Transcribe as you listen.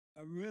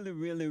I really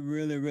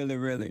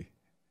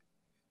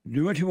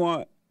do what you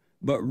want,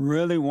 but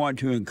really want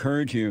to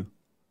encourage you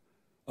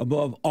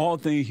above all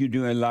things you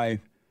do in life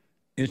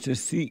is to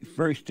seek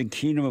first the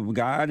kingdom of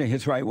God and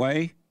His right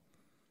way,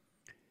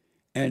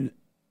 and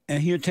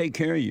He'll take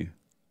care of you.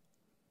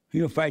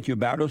 He'll fight your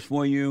battles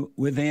for you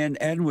within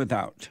and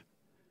without.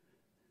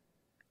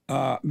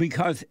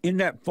 Because in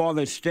that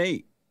fallen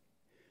state,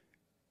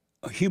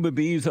 human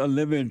beings are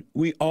living,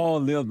 we all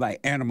live like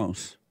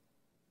animals.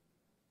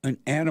 An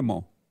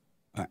animal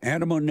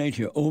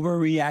nature,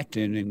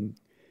 overreacting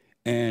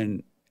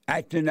and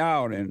acting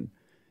out and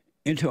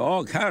into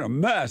all kind of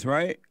mess,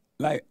 right?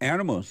 Like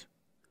animals.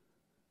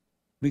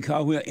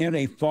 Because we're in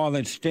a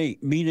fallen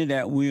state, meaning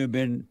that we have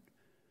been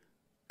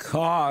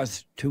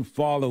caused to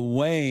fall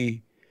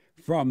away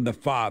from the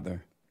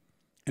Father.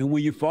 And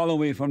when you fall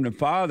away from the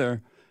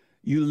Father,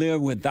 you live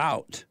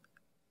without.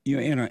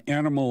 You're in an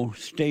animal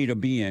state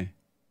of being.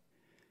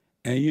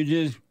 And you're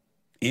just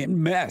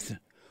in mess.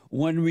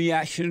 One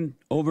reaction,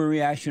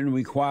 overreaction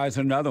requires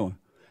another one,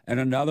 and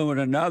another one,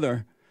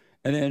 another.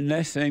 And then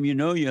next thing you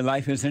know, your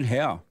life is in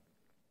hell.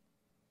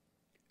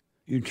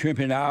 You're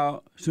tripping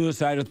out,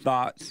 suicidal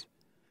thoughts,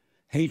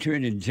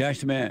 hatred and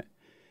judgment.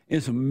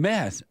 It's a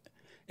mess.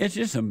 It's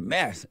just a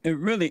mess. It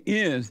really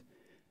is.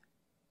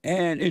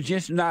 And it's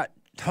just not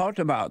talked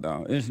about,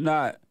 though. It's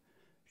not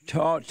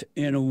taught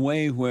in a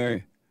way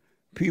where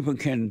people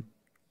can,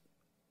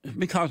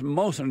 because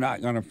most are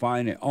not going to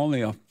find it. Only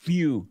a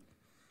few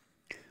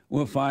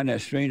will find that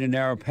straight and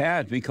narrow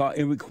path because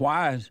it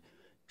requires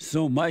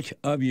so much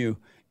of you.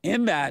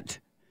 In that,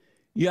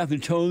 you have to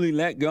totally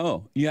let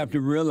go. You have to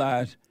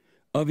realize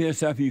of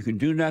yourself you can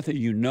do nothing,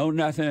 you know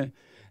nothing,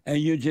 and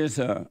you're just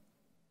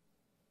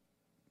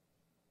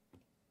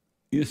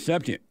you're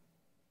subject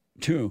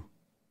to.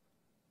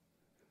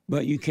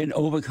 But you can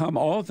overcome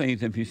all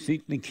things if you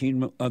seek the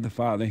kingdom of the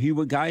Father. He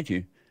will guide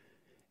you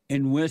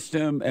in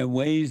wisdom and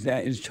ways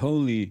that is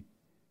totally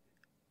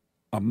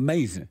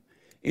amazing.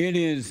 It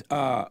is,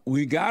 you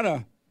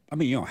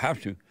don't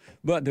have to,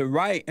 but the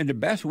right and the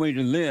best way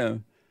to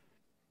live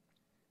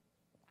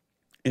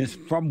is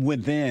from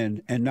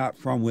within and not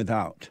from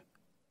without.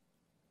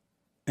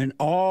 And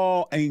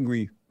all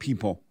angry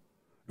people,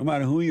 no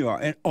matter who you are,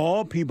 and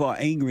all people are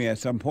angry at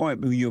some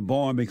point when you're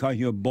born because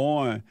you're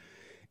born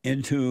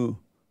into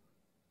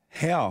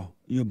hell.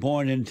 You're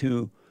born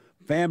into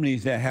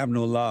families that have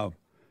no love.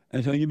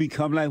 And so you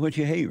become like what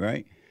you hate,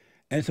 right?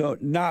 And so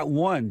not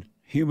one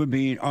human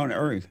being on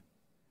earth.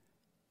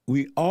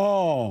 We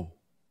all,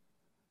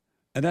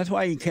 and that's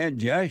why you can't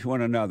judge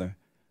one another.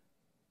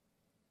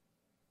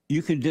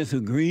 You can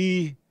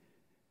disagree,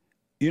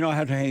 you don't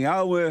have to hang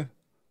out with,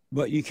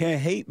 but you can't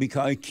hate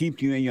because it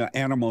keeps you in your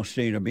animal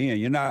state of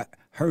being. You're not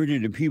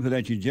hurting the people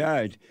that you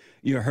judge,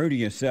 you're hurting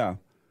yourself.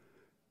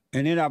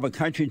 And in our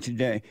country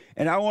today,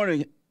 and I want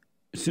to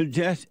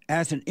suggest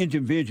as an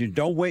individual,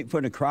 don't wait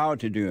for the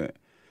crowd to do it.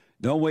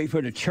 Don't wait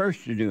for the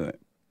church to do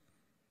it.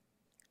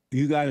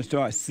 You got to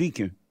start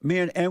seeking,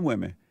 men and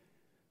women.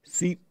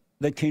 Seek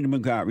the kingdom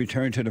of God,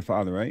 return to the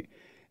Father, right?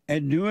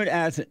 And do it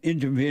as an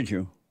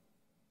individual.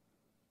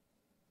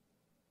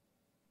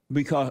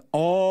 Because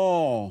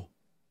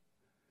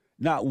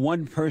not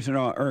one person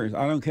on earth,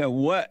 I don't care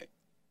what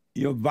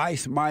your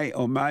vice may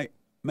or may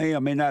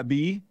not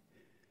be,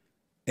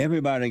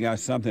 everybody got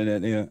something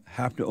that they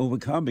have to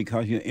overcome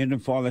because you're in the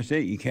fallen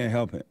state. You can't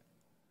help it.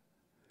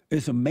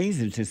 It's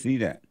amazing to see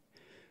that.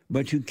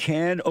 But you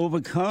can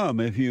overcome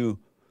if you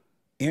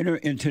enter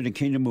into the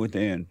kingdom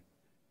within.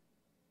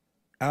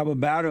 Our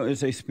battle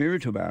is a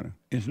spiritual battle.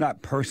 It's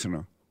not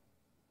personal.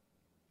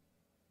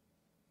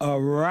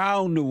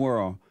 Around the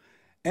world.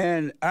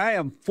 And I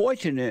am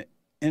fortunate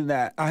in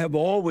that I have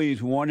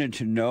always wanted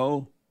to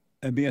know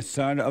and be a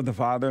son of the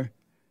Father,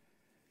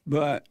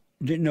 but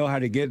didn't know how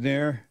to get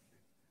there.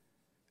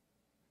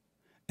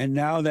 And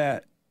now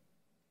that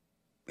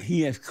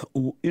He has,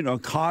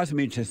 caused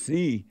me to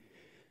see,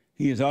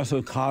 He is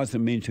also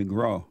causing me to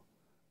grow.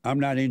 I'm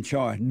not in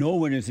charge. No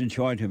one is in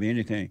charge of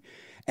anything.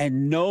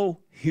 And no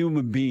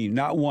human being,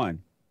 not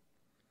one,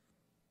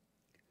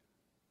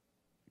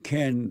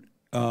 can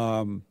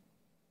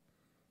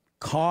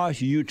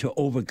cause you to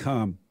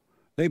overcome.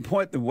 They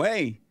point the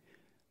way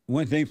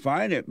once they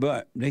find it,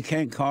 but they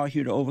can't cause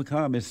you to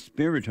overcome. It's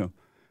spiritual.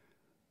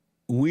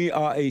 We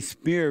are a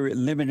spirit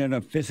living in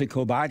a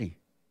physical body.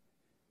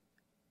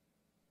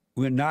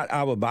 We're not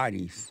our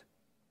bodies.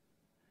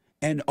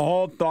 And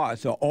all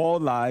thoughts are all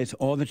lies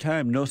all the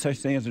time. No such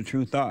thing as a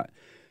true thought.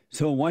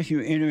 So once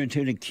you enter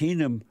into the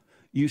kingdom,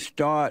 you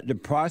start the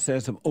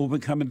process of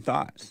overcoming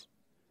thoughts.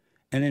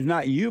 And it's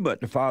not you, but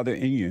the Father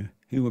in you.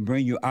 He will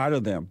bring you out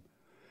of them.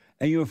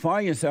 And you'll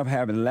find yourself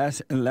having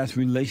less and less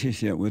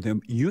relationship with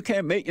Him. You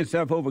can't make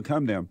yourself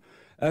overcome them.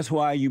 That's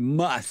why you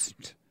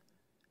must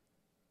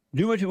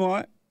do what you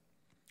want,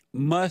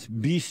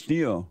 must be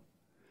still.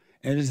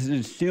 And it's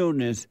in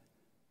stillness,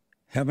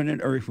 heaven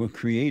and earth were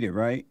created,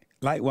 right?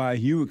 Likewise,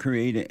 you were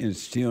created in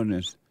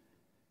stillness.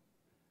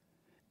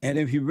 And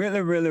if you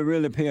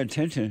really pay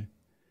attention,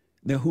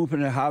 the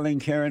hooping and hollering,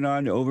 carrying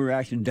on, the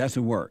overreaction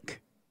doesn't work.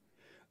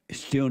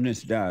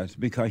 stillness does,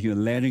 because you're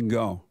letting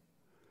go.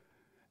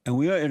 And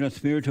we are in a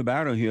spiritual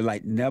battle here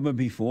like never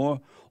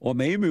before, or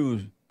maybe it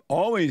was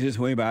always this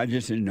way, but I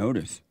just didn't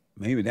notice.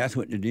 Maybe that's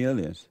what the deal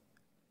is.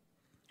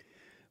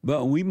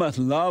 But we must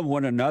love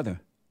one another.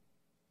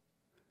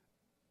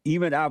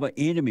 Even our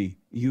enemy,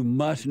 you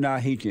must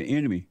not hate your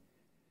enemy.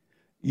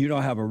 You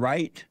don't have a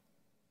right.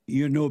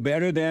 You're no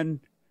better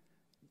than.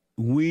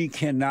 We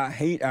cannot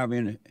hate our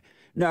enemy.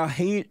 Now,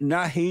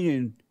 not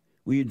hating,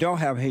 when you don't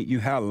have hate, you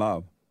have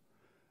love.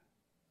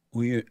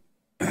 We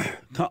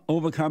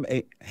overcome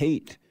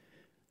hate,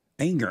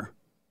 anger,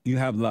 you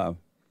have love.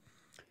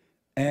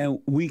 And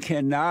we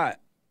cannot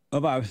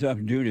of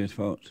ourselves do this,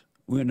 folks.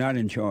 We're not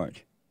in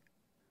charge.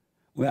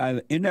 We're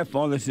either in that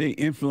fallen state,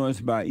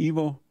 influenced by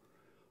evil,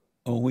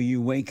 or when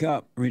you wake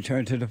up,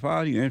 return to the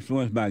Father, you're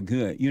influenced by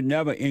good. You're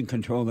never in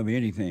control of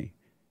anything.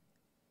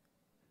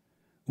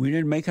 We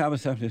didn't make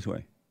ourselves this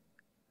way.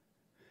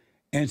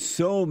 And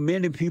so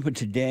many people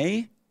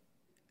today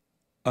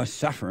are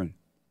suffering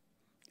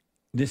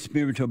this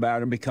spiritual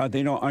battle because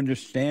they don't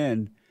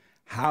understand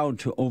how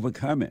to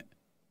overcome it.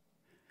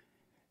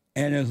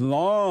 And as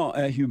long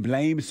as you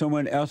blame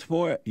someone else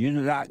for it, you're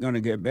not going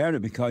to get better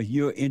because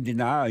you're in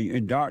denial, you're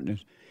in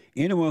darkness.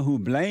 Anyone who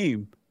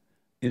blames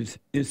is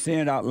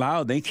saying out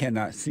loud they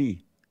cannot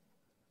see.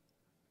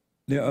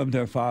 They're of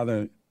their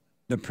father,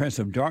 the prince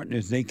of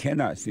darkness, they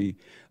cannot see.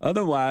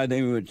 Otherwise,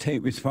 they would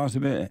take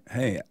responsibility.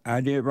 Hey,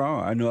 I did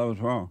wrong. I knew I was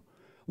wrong.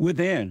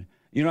 Within.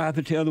 You don't have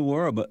to tell the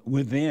world, but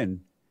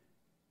within.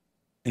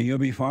 And you'll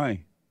be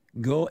fine.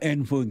 Go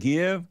and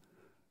forgive,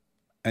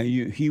 and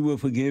he will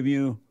forgive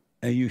you,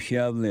 and you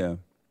shall live.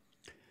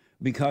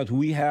 Because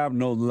we have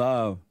no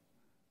love.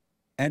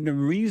 And the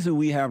reason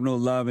we have no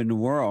love in the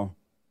world,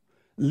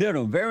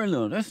 little, very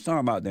little, let's talk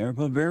about there,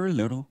 but very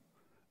little,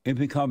 is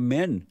because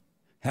men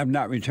have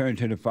not returned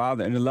to the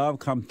Father, and the love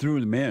comes through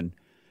the men,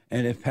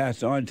 and it's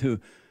passed on to.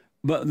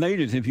 But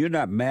ladies, if you're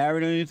not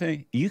married or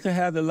anything, you can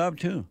have the love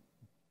too,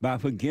 by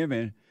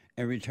forgiving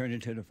and returning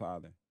to the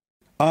Father.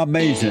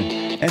 Amazing.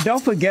 And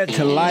don't forget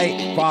to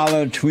like,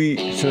 follow,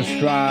 tweet,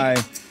 subscribe,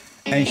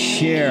 and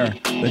share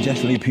the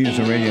Jesse Lee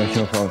Peterson radio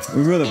show, folks.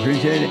 We really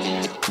appreciate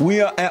it.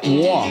 We are at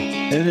war.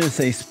 It is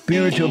a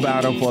spiritual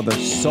battle for the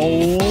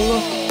soul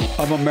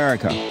of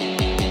America.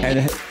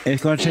 And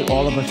it's going to take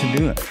all of us to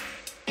do it.